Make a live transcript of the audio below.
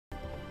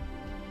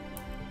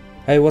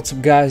Hey, what's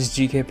up guys,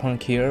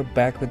 GKPunk here,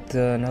 back with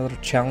another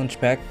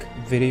challenge pack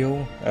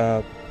video.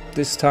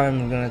 This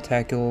time we're gonna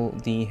tackle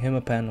the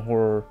Himmapan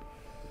Horror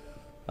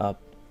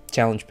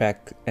challenge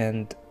pack,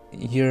 and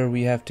here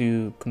we have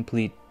to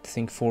complete, I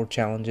think, 4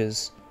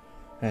 challenges,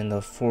 and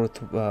the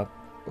fourth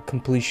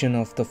completion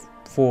of the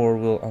 4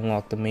 will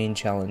unlock the main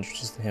challenge,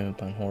 which is the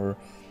Himmapan Horror.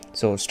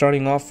 So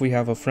starting off, we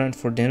have a friend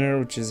for dinner,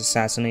 which is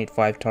assassinate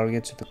 5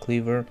 targets with a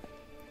cleaver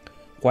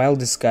while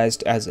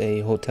disguised as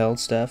a hotel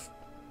staff.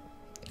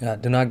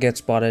 Do not get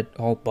spotted,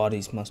 all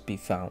bodies must be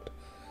found.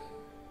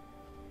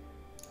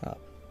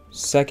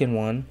 Second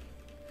one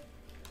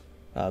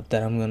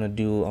that I'm gonna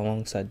do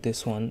alongside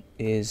this one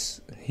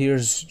is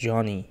here's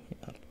Johnny.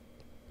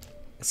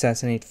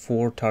 Assassinate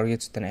 4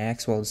 targets with an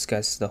axe while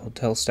disguised as the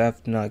hotel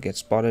staff. Do not get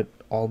spotted,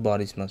 all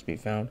bodies must be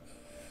found.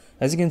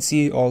 As you can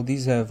see, all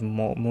these have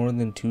more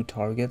than 2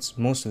 targets.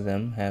 Most of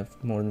them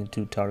have more than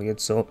 2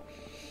 targets, so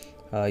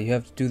you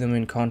have to do them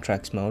in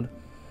contracts mode.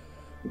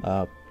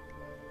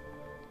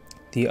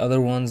 The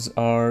other ones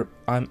are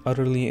I'm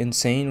Utterly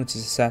Insane, which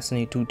is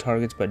assassinate 2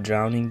 targets by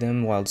drowning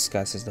them while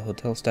disguised as the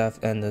hotel staff,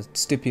 and the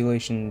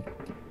stipulation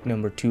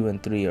number 2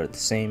 and 3 are the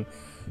same.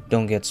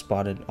 Don't get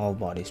spotted, all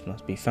bodies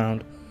must be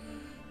found.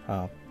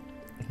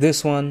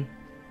 This one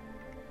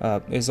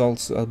is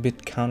also a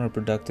bit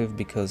counterproductive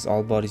because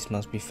all bodies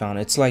must be found.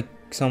 It's like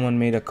someone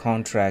made a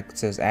contract that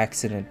says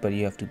accident, but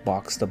you have to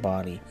box the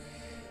body.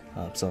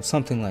 So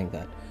something like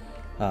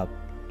that.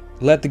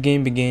 Let the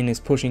Game Begin is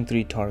pushing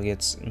 3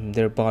 targets,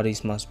 their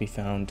bodies must be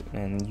found,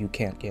 and you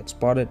can't get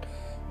spotted.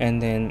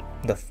 And then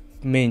the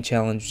main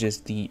challenge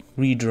is the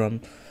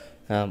Redrum,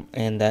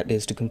 and that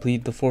is to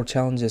complete the 4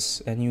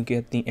 challenges, and you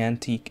get the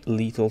antique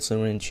lethal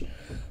syringe.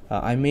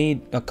 I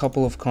made a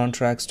couple of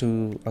contracts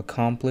to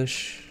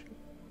accomplish.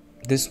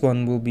 This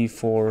one will be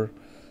for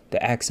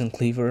the axe and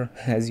cleaver,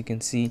 as you can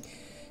see,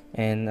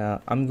 and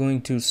I'm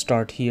going to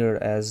start here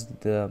as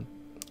the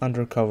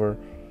undercover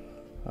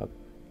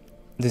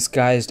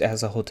disguised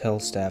as a hotel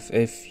staff.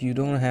 If you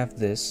don't have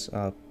this,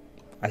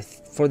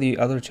 for the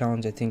other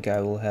challenge I think I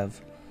will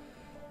have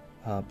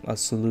a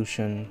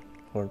solution,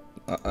 or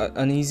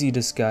an easy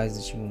disguise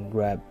that you can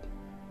grab,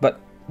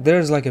 but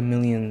there's like a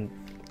million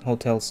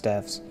hotel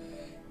staffs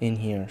in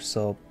here,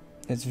 so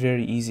it's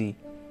very easy.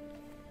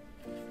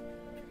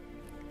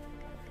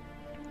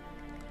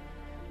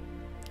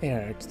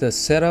 Yeah, the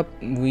setup,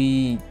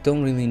 we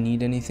don't really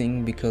need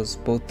anything because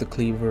both the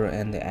cleaver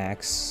and the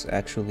axe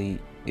actually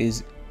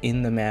is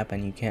in the map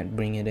and you can't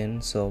bring it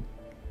in, so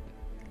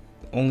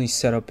only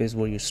setup is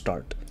where you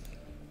start.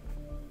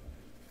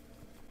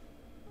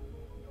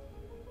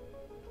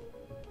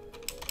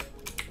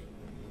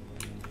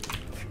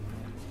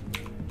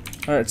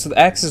 Alright, so the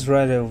axe is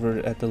right over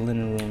at the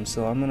linen room,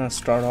 so I'm gonna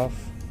start off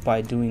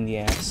by doing the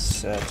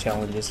axe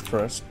challenges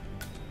first.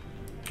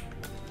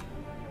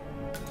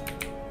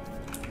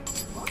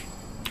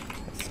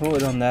 Throw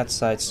it on that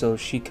side so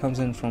she comes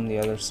in from the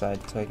other side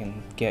so I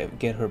can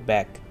get her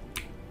back.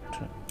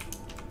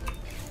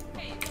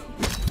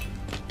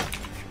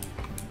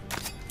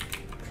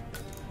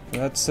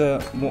 That's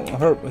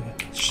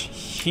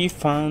she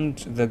found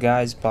the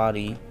guy's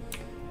body,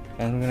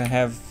 and we're gonna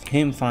have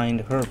him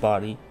find her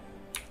body.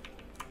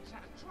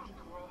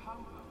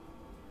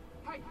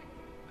 Hey,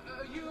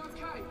 are you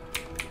okay?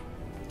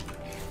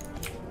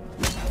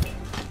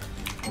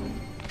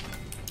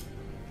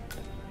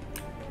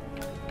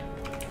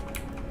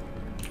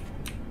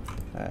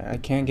 I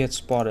can't get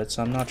spotted,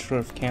 so I'm not sure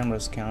if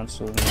cameras count,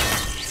 so we're gonna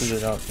figure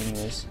it out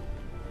anyways.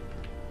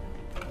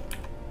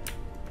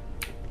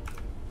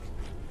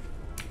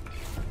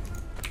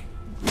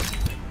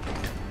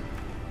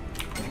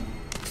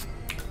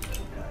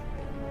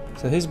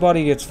 So his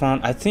body gets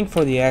found. I think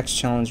for the axe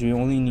challenge we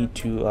only need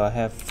to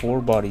have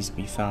 4 bodies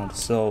be found,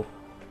 so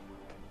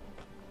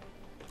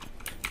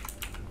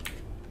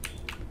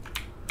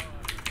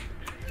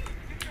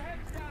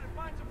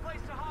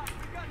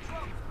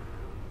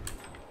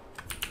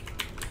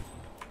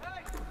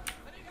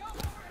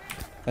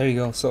there you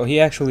go. So he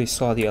actually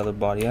saw the other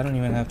body. I don't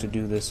even have to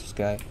do this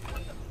guy.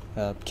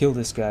 Kill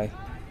this guy.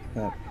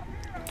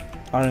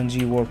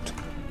 RNG worked.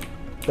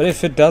 But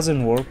if it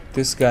doesn't work,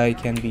 this guy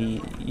can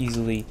be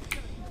easily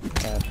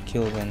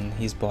killed and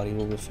his body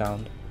will be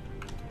found.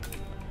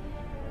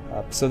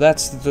 So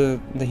that's the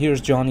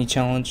Here's Johnny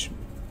challenge.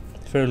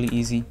 Fairly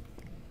easy.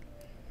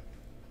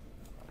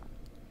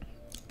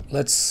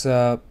 Let's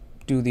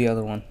do the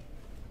other one.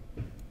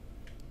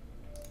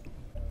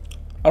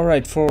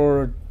 Alright,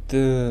 for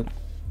the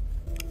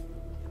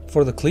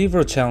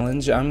cleaver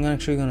challenge, I'm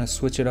actually gonna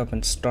switch it up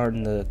and start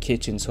in the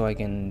kitchen so I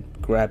can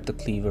grab the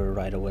cleaver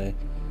right away.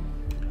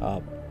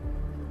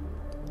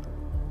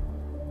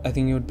 I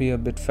think it would be a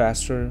bit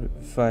faster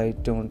if I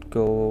don't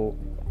go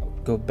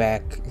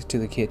back to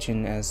the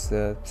kitchen as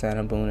the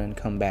Thanaboon and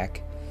come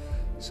back.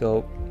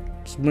 So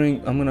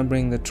I'm gonna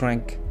bring the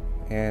trank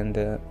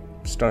and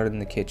start in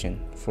the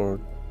kitchen for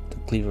the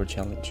cleaver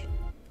challenge.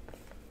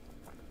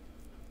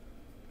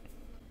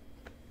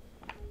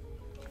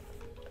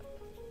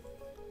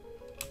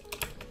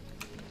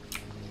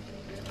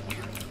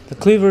 The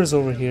cleaver is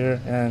over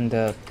here, and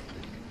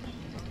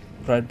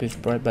right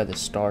by the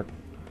start.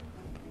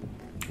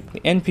 The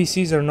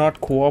NPCs are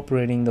not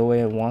cooperating the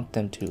way I want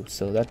them to,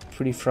 so that's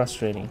pretty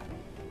frustrating.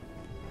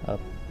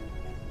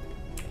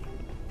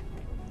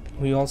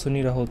 We also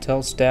need a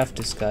hotel staff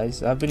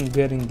disguise. I've been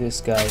getting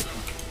this guy.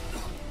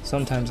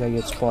 Sometimes I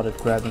get spotted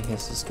grabbing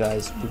his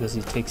disguise because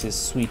he takes his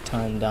sweet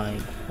time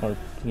dying or,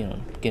 you know,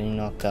 getting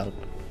knocked out.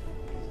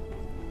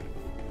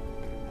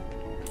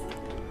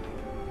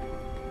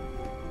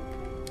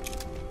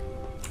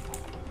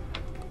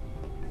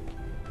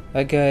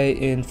 That guy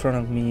in front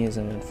of me is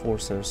an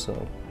enforcer,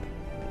 so...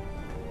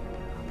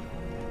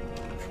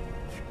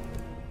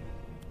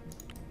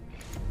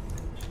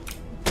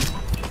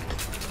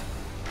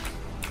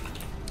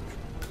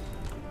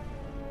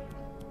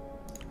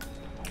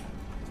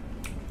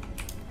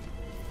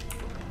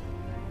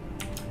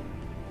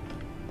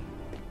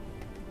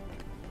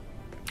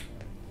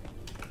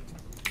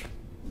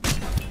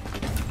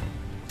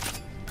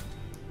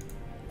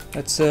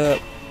 the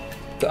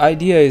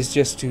idea is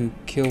just to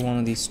kill one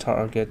of these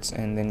targets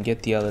and then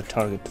get the other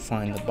target to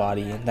find the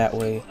body, and that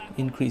way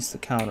increase the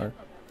counter.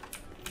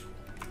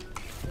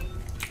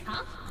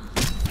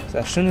 So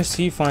as soon as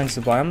he finds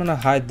the body, I'm gonna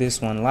hide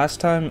this one. Last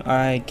time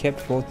I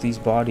kept both these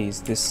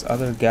bodies. This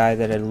other guy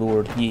that I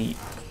lured, he,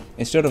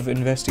 instead of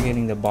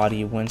investigating the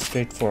body, went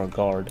straight for a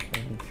guard.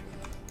 And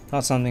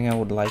not something I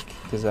would like,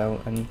 because I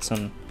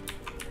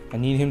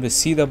need him to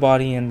see the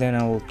body and then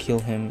I will kill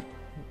him.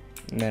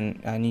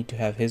 Then I need to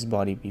have his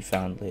body be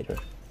found later.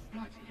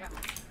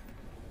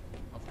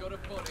 I've got a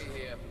body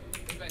here.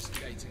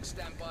 Investigating.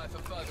 Stand by for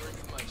further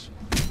information.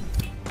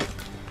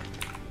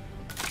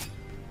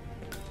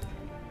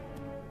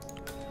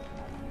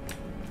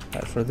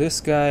 Alright, for this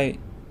guy,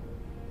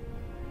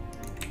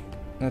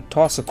 I'm gonna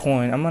toss a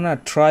coin. I'm gonna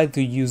try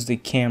to use the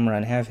camera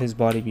and have his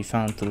body be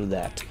found through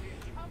that.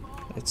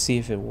 Let's see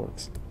if it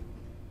works.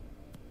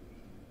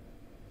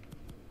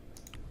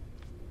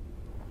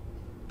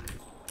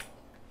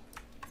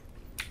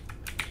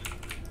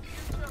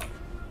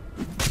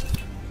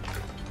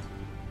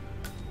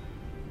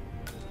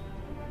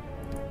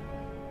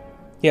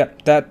 Yeah,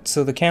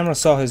 so the camera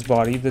saw his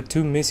body. The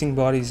two missing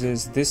bodies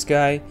is this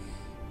guy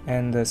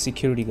and the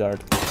security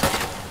guard.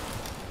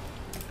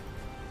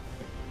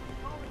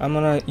 I'm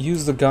gonna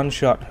use the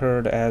gunshot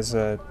herd as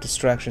a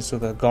distraction so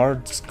the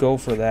guards go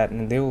for that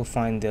and they will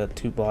find the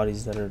two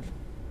bodies that are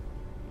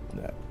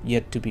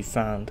yet to be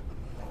found.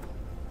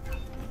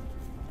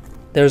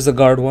 There's the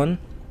guard one,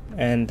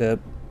 and the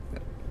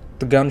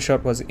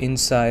gunshot was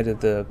inside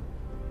of the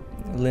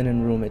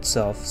linen room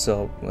itself,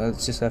 so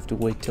let's just have to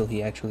wait till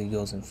he actually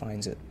goes and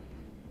finds it.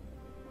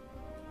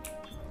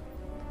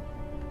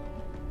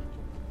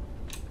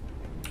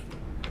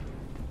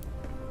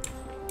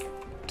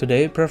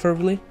 Today,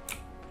 preferably.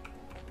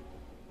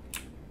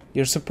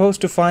 You're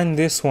supposed to find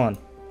this one.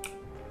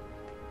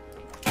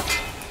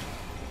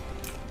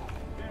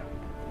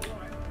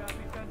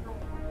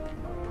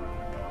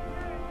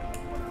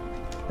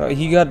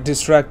 He got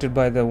distracted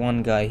by the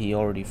one guy he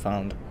already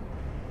found.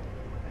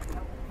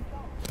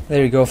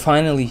 There you go,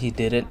 finally he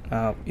did it,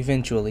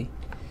 eventually.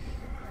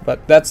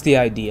 But that's the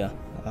idea.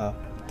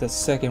 The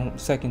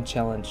second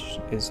challenge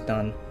is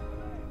done.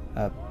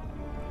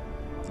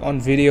 On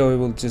video it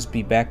will just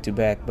be back to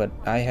back, but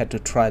I had to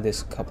try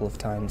this a couple of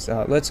times.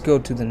 Let's go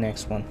to the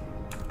next one.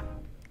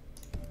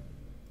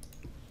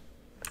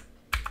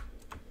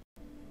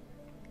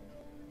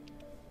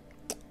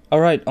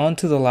 Alright, on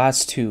to the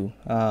last two.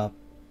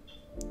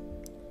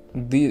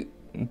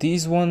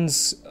 These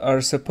ones are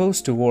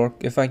supposed to work.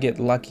 If I get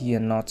lucky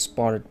and not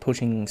spotted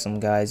pushing some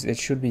guys, it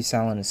should be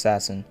Silent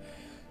Assassin.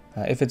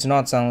 If it's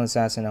not Silent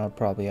Assassin, I would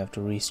probably have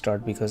to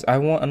restart because I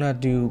want to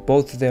do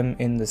both of them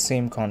in the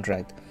same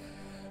contract.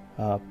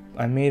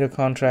 I made a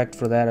contract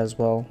for that as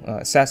well.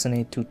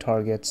 Assassinate 2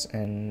 targets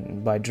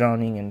and by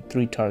drowning, and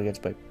 3 targets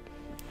by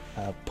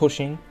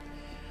pushing.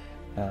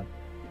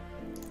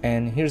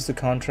 And here's the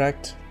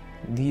contract.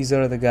 These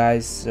are the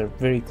guys that are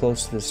very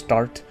close to the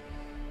start.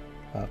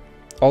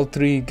 All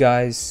 3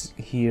 guys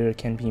here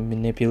can be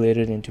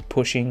manipulated into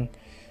pushing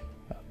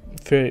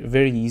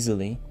very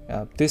easily.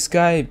 This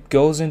guy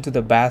goes into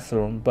the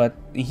bathroom, but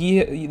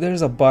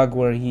there's a bug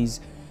where he's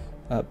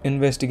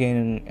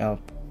investigating.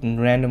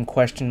 Random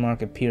question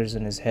mark appears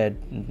in his head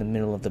in the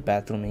middle of the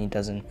bathroom and he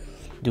doesn't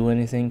do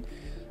anything.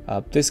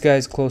 This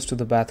guy's close to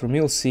the bathroom.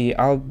 You'll see.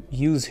 I'll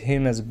use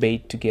him as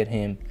bait to get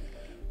him.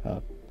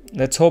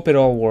 Let's hope it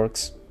all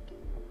works.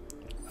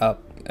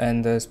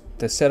 And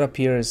the setup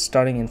here is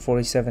starting in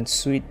 47th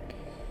Suite.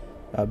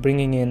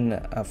 Bringing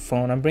in a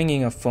phone. I'm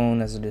bringing a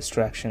phone as a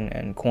distraction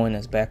and coin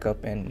as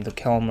backup, and the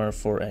Calmer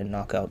for a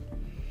knockout.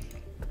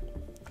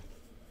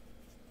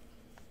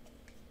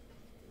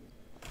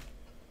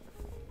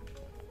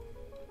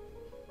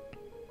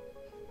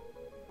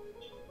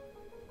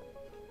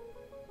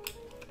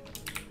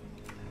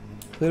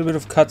 A little bit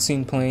of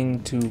cutscene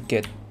playing to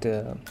get,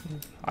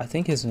 I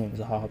think his name is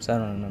Hobbs, I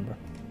don't remember.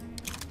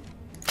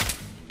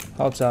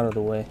 Hobbs out of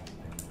the way.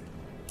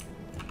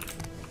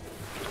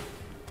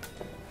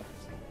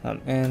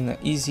 And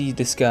easy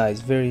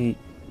disguise, very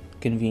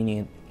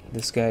convenient.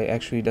 This guy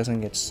actually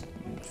doesn't get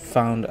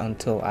found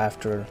until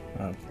after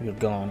you're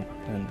gone,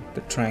 and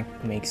the trank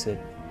makes it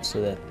so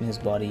that his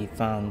body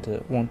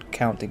found won't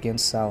count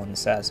against silent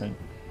assassin.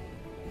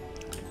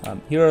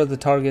 Here are the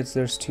targets.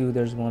 There's two,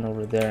 there's one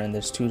over there, and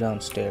there's two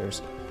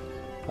downstairs.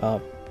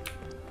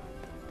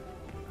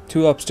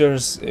 Two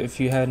upstairs,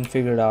 if you hadn't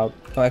figured out.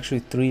 Oh, actually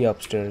three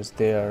upstairs.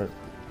 They are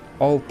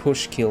all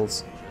push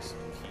kills.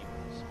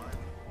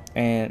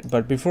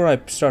 But before I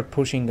start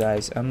pushing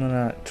guys, I'm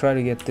gonna try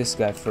to get this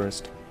guy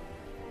first.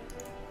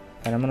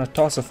 And I'm gonna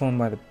toss a phone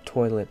by the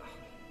toilet.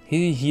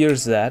 He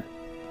hears that.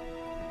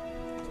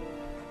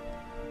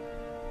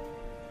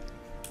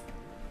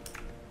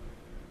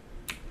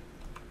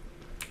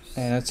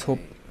 And let's hope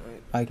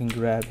I can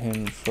grab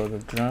him for the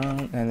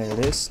drown. And there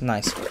it is.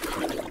 Nice.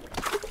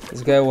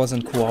 This guy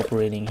wasn't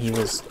cooperating. He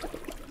was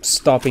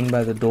stopping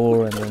by the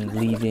door and then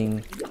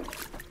leaving.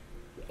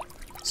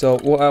 So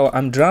well,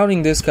 I'm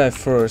drowning this guy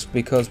first,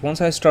 because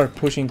once I start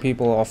pushing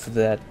people off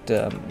that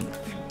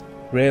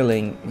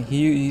railing,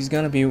 he's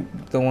gonna be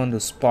the one to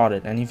spot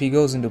it, and if he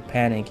goes into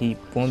panic, he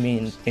won't be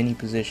in any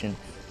position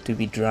to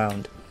be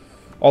drowned.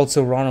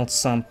 Also, Ronald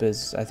Sump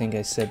is, I think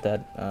I said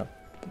that,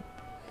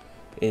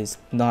 is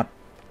not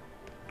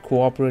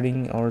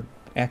cooperating or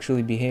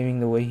actually behaving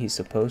the way he's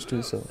supposed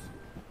to. So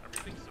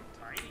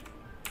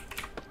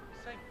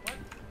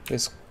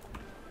this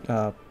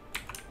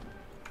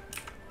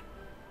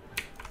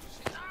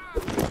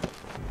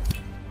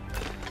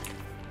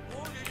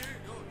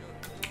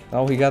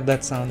oh, we got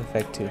that sound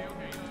effect too.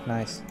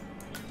 Nice.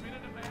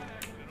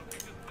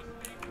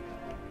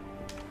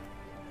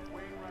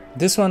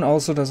 This one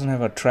also doesn't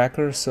have a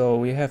tracker, so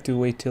we have to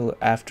wait till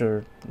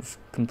after we've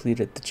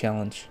completed the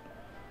challenge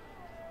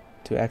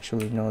to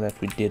actually know that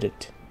we did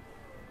it.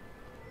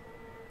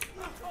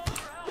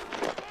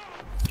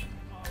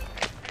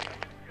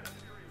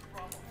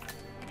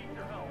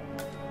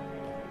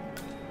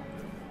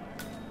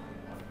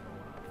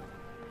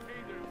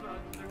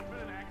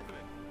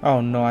 Oh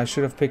no, I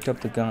should have picked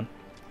up the gun.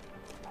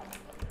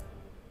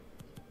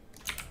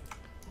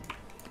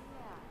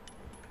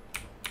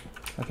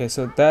 Okay,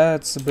 so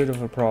that's a bit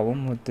of a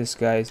problem with this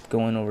guy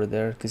going over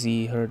there, because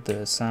he heard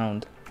the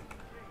sound.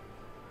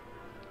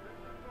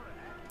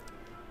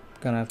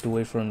 Gonna have to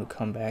wait for him to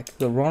come back.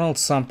 The Ronald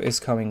Sump is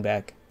coming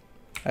back.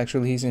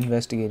 Actually, he's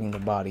investigating the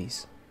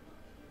bodies.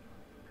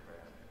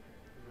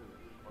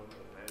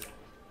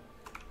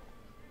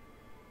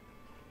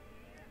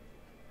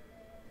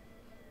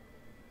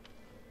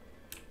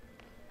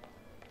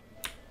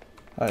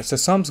 So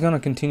Sump's gonna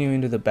continue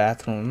into the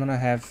bathroom. I'm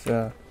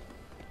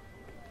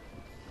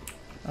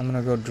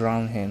gonna go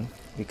drown him,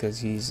 because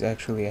he's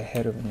actually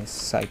ahead of his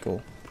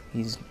cycle.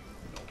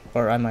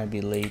 Or I might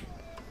be late.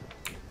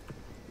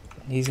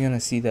 He's gonna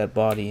see that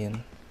body,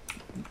 and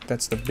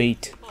that's the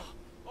bait.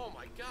 Oh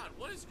my God,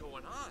 what is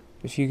going on?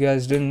 If you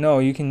guys didn't know,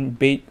 you can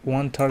bait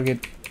one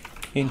target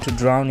into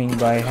drowning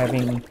by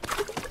having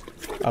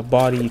a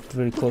body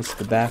very close to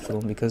the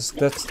bathroom, because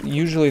that's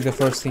usually the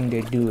first thing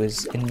they do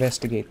is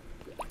investigate.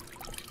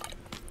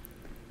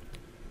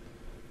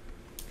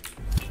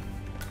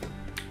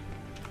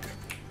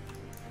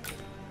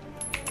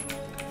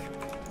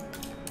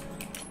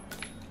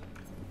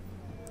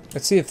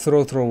 Let's see if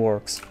throw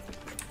works.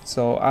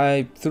 So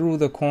I threw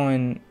the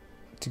coin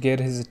to get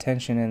his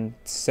attention, and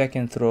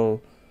second throw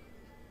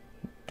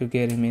to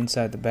get him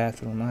inside the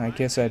bathroom. I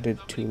guess I did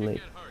too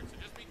late.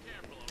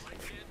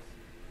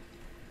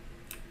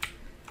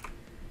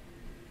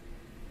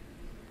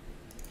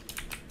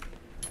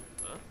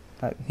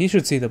 He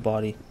should see the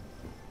body.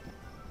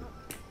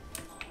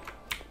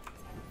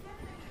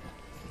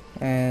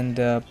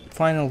 And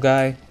final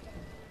guy.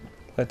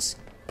 Let's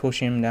push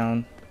him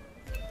down.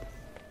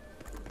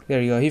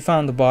 There you go. He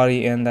found the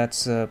body, and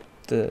that's the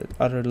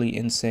utterly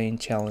insane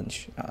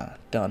challenge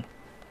done.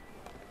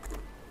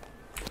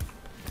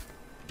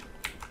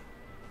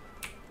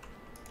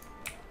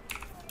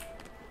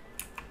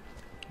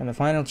 And the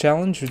final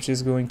challenge, which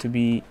is going to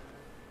be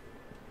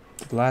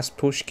the last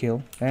push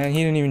kill, and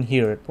he didn't even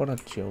hear it. What a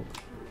joke.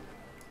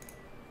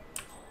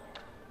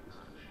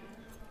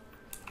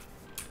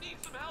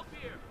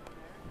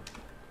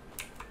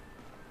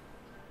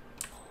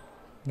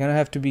 I'm gonna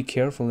have to be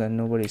careful that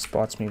nobody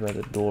spots me by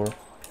the door.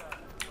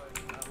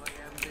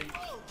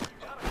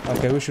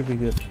 Okay, we should be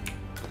good.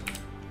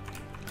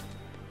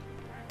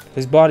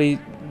 His body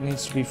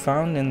needs to be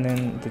found, and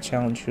then the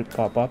challenge should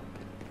pop up.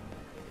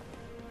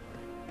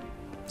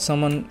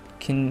 Someone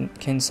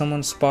can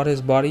someone spot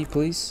his body,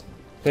 please?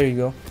 There you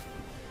go.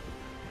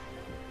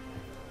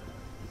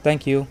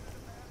 Thank you.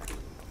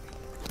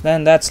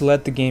 Then that's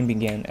let the game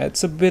begin.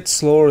 It's a bit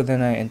slower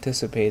than I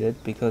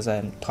anticipated, because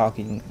I'm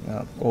talking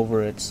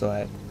over it, so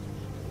I'm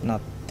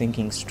not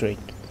thinking straight.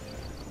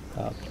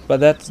 But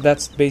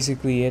that's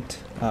basically it.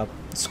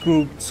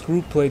 Screw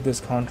played this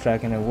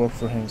contract, and it worked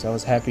for him, so I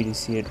was happy to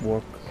see it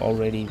work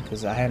already,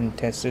 because I hadn't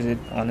tested it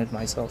on it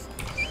myself.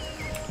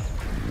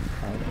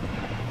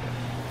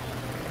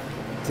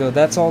 So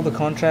that's all the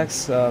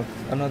contracts.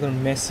 Another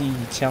messy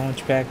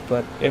challenge pack,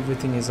 but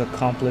everything is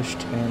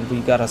accomplished, and we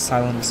got a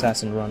silent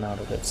assassin run out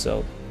of it.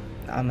 So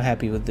I'm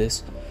happy with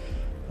this.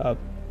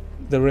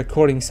 The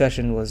recording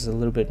session was a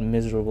little bit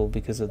miserable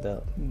because of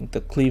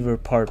the cleaver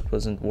part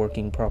wasn't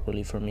working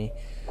properly for me.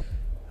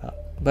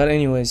 But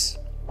anyways,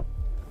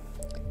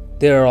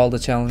 there are all the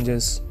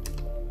challenges.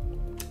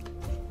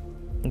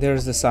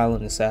 There's the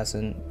silent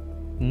assassin,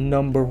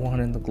 #1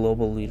 in the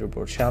global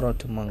leaderboard. Shout out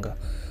to Manga.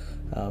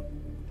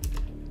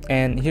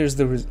 And here's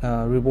the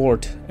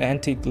reward: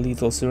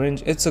 anti-lethal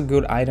syringe. It's a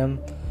good item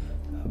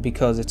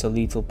because it's a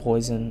lethal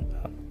poison.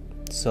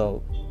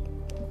 So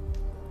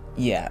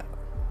yeah,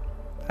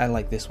 I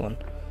like this one.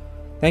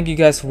 Thank you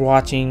guys for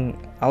watching.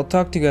 I'll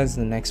talk to you guys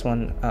in the next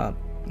one.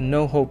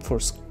 No hope for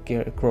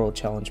Scarecrow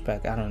challenge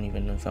pack. I don't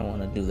even know if I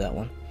want to do that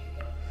one.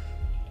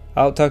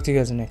 I'll talk to you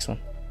guys in the next one.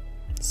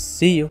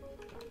 See you.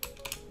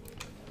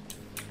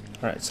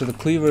 Alright, so the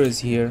cleaver is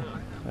here.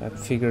 I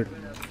figured.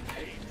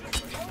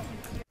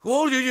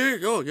 Oh, yeah, yeah,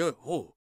 yeah, yeah. Oh.